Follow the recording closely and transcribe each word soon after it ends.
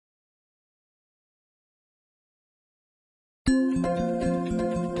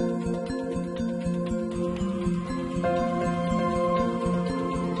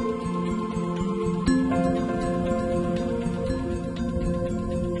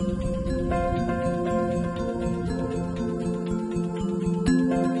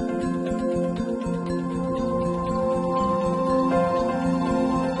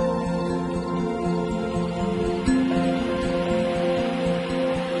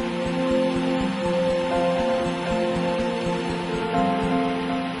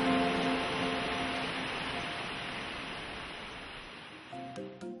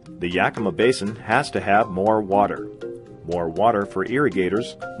Yakima Basin has to have more water. More water for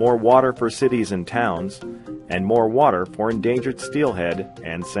irrigators, more water for cities and towns, and more water for endangered steelhead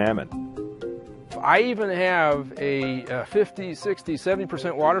and salmon. If I even have a 50, 60,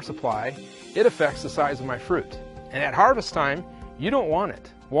 70% water supply, it affects the size of my fruit. And at harvest time, you don't want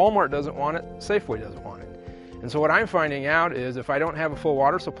it. Walmart doesn't want it, Safeway doesn't want it. And so what I'm finding out is if I don't have a full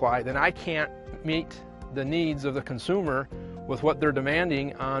water supply, then I can't meet the needs of the consumer with what they're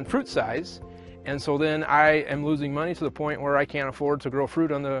demanding on fruit size. And so then I am losing money to the point where I can't afford to grow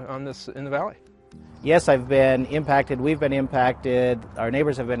fruit in the valley. Yes, I've been impacted, we've been impacted, our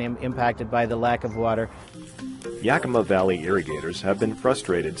neighbors have been impacted by the lack of water. Yakima Valley irrigators have been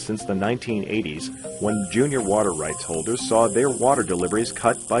frustrated since the 1980s when junior water rights holders saw their water deliveries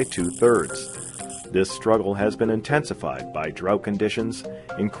cut by 2/3. This struggle has been intensified by drought conditions,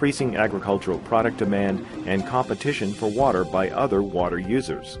 increasing agricultural product demand, and competition for water by other water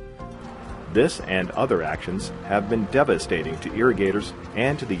users. This and other actions have been devastating to irrigators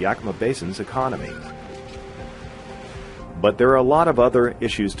and to the Yakima Basin's economy. But there are a lot of other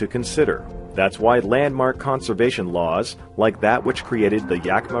issues to consider. That's why landmark conservation laws, like that which created the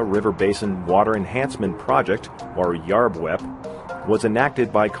Yakima River Basin Water Enhancement Project, or YARBWEP, was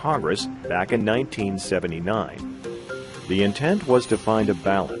enacted by Congress back in 1979. The intent was to find a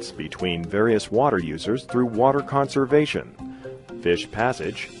balance between various water users through water conservation, fish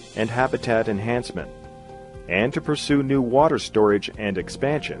passage, and habitat enhancement, and to pursue new water storage and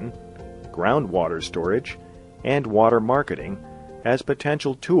expansion, groundwater storage, and water marketing as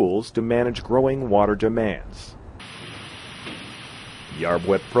potential tools to manage growing water demands. The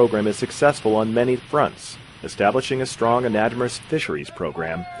YARBWEP program is successful on many fronts, establishing a strong anadromous fisheries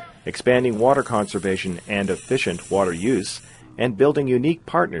program, expanding water conservation and efficient water use, and building unique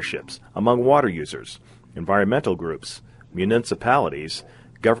partnerships among water users, environmental groups, municipalities,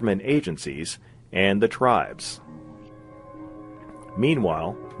 government agencies, and the tribes.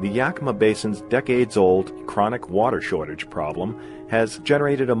 Meanwhile, the Yakima Basin's decades-old chronic water shortage problem has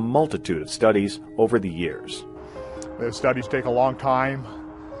generated a multitude of studies over the years. The studies take a long time.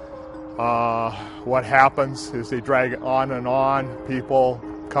 What happens is they drag on and on. People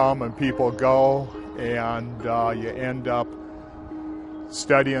come and people go, and you end up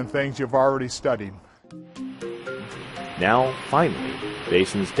studying things you've already studied. Now, finally,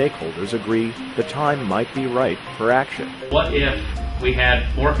 Basin stakeholders agree the time might be right for action. What if we had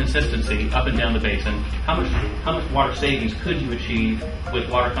more consistency up and down the basin? How much water savings could you achieve with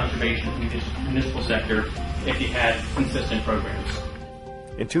water conservation in the municipal sector if you had consistent programs?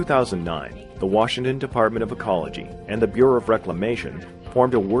 In 2009, the Washington Department of Ecology and the Bureau of Reclamation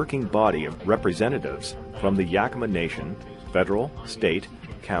formed a working body of representatives from the Yakima Nation, federal, state,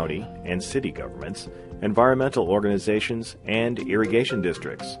 county, and city governments, environmental organizations, and irrigation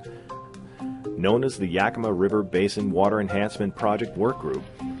districts. Known as the Yakima River Basin Water Enhancement Project Work Group,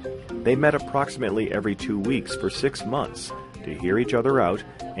 they met approximately every 2 weeks for 6 months to hear each other out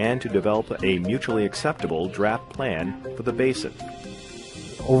and to develop a mutually acceptable draft plan for the basin.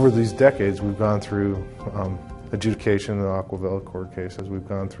 Over these decades, we've gone through adjudication in the Aquavilla court cases. We've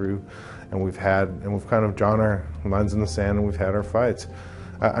gone through, and we've kind of drawn our lines in the sand, and we've had our fights.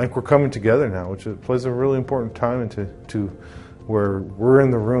 I think we're coming together now, which plays a really important time into where we're in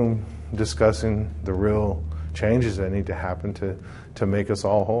the room discussing the real changes that need to happen to make us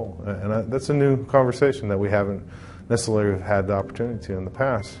all whole. And that's a new conversation that we haven't necessarily had the opportunity to in the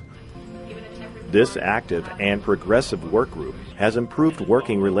past. This active and progressive work group has improved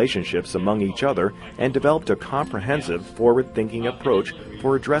working relationships among each other and developed a comprehensive, forward-thinking approach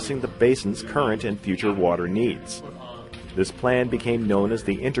for addressing the basin's current and future water needs. This plan became known as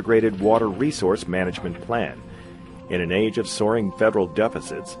the Integrated Water Resource Management Plan. In an age of soaring federal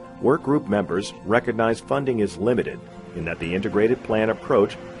deficits, work group members recognize funding is limited and that the integrated plan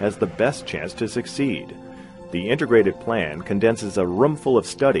approach has the best chance to succeed. The integrated plan condenses a room full of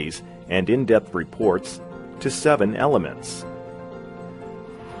studies and in-depth reports to 7 elements.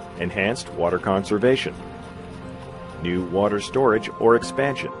 Enhanced water conservation, new water storage or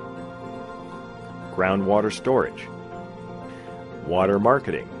expansion, groundwater storage, water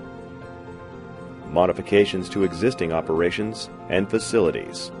marketing, modifications to existing operations and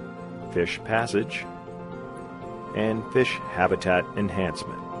facilities, fish passage, and fish habitat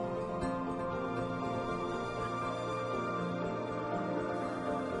enhancement.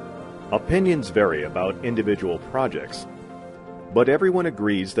 Opinions vary about individual projects, but everyone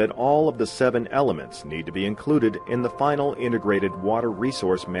agrees that all of the 7 elements need to be included in the final Integrated Water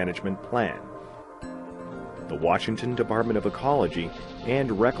Resource Management Plan. The Washington Department of Ecology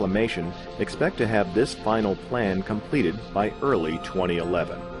and Reclamation expect to have this final plan completed by early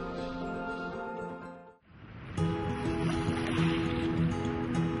 2011.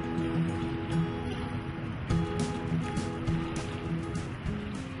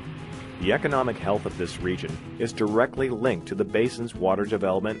 The economic health of this region is directly linked to the basin's water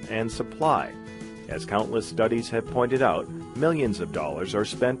development and supply. As countless studies have pointed out, millions of dollars are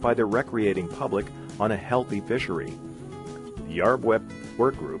spent by the recreating public on a healthy fishery. The Yarbwep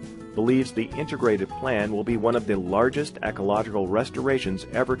Work Group believes the integrated plan will be one of the largest ecological restorations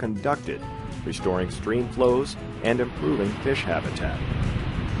ever conducted, restoring stream flows and improving fish habitat.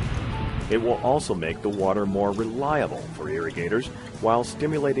 It will also make the water more reliable for irrigators while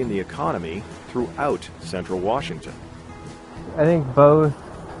stimulating the economy throughout central Washington. I think both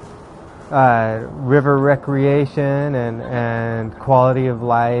river recreation and quality of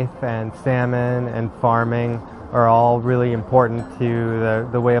life and salmon and farming are all really important to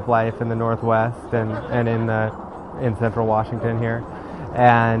the way of life in the Northwest and in central Washington here.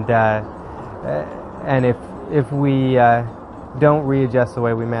 And if we don't readjust the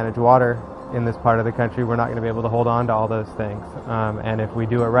way we manage water in this part of the country, we're not going to be able to hold on to all those things. And if we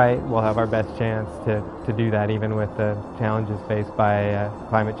do it right, we'll have our best chance to do that, even with the challenges faced by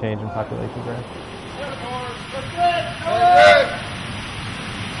climate change and population growth.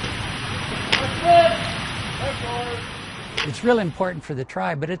 It's really important for the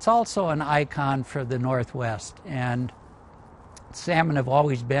tribe, but it's also an icon for the Northwest. And salmon have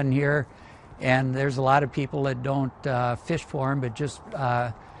always been here, and there's a lot of people that don't fish for them, but just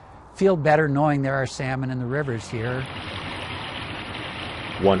feel better knowing there are salmon in the rivers here.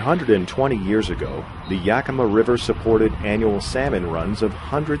 120 years ago, the Yakima River supported annual salmon runs of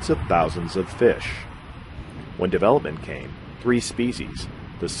hundreds of thousands of fish. When development came, 3 species,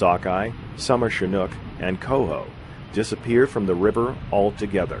 the sockeye, summer chinook, and coho, disappeared from the river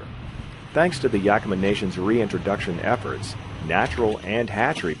altogether. Thanks to the Yakima Nation's reintroduction efforts, natural and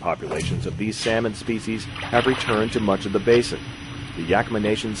hatchery populations of these salmon species have returned to much of the basin. The Yakima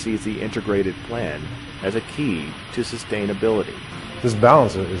Nation sees the integrated plan as a key to sustainability. This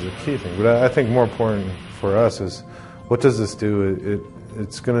balance is a key thing, but I think more important for us is what does this do?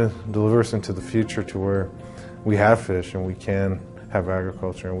 It's going to deliver us into the future to where we have fish and we can have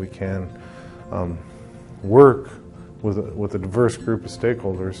agriculture and we can work with a diverse group of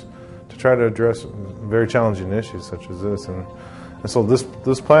stakeholders to try to address very challenging issues such as this. And so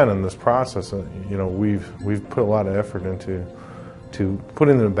this plan and this process, we've put a lot of effort into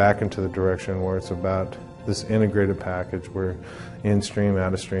putting them back into the direction where it's about this integrated package where in-stream,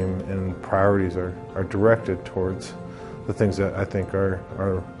 out-of-stream, and priorities are directed towards the things that I think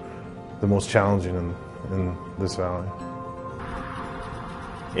are the most challenging in this valley.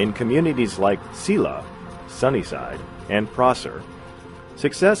 In communities like Sela, Sunnyside, and Prosser,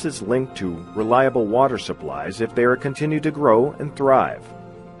 success is linked to reliable water supplies if they are continued to grow and thrive.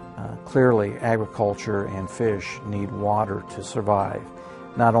 Clearly, agriculture and fish need water to survive.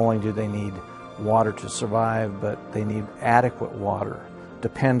 Not only do they need water to survive, but they need adequate water,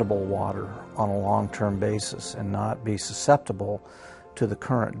 dependable water on a long-term basis, and not be susceptible to the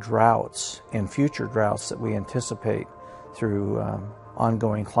current droughts and future droughts that we anticipate through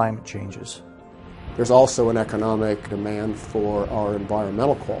ongoing climate changes. There's also an economic demand for our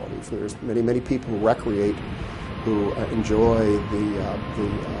environmental qualities. There's many people who recreate, who enjoy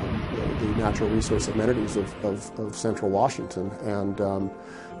the natural resource amenities of central Washington, and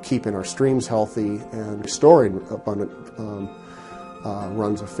keeping our streams healthy and restoring abundant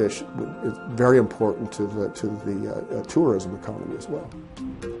runs of fish is very important to the tourism economy as well.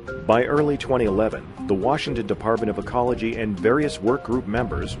 By early 2011, the Washington Department of Ecology and various work group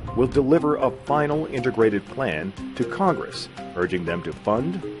members will deliver a final integrated plan to Congress, urging them to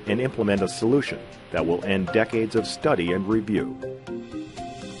fund and implement a solution that will end decades of study and review.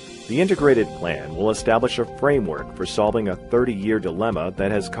 The integrated plan will establish a framework for solving a 30-year dilemma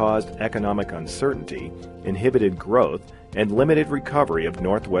that has caused economic uncertainty, inhibited growth, and limited recovery of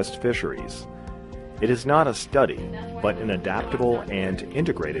Northwest fisheries. It is not a study, but an adaptable and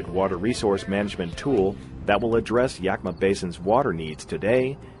integrated water resource management tool that will address Yakima Basin's water needs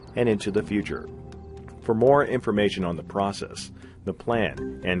today and into the future. For more information on the process, the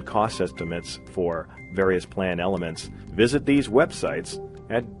plan, and cost estimates for various plan elements, visit these websites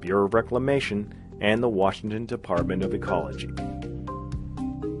at Bureau of Reclamation and the Washington Department of Ecology.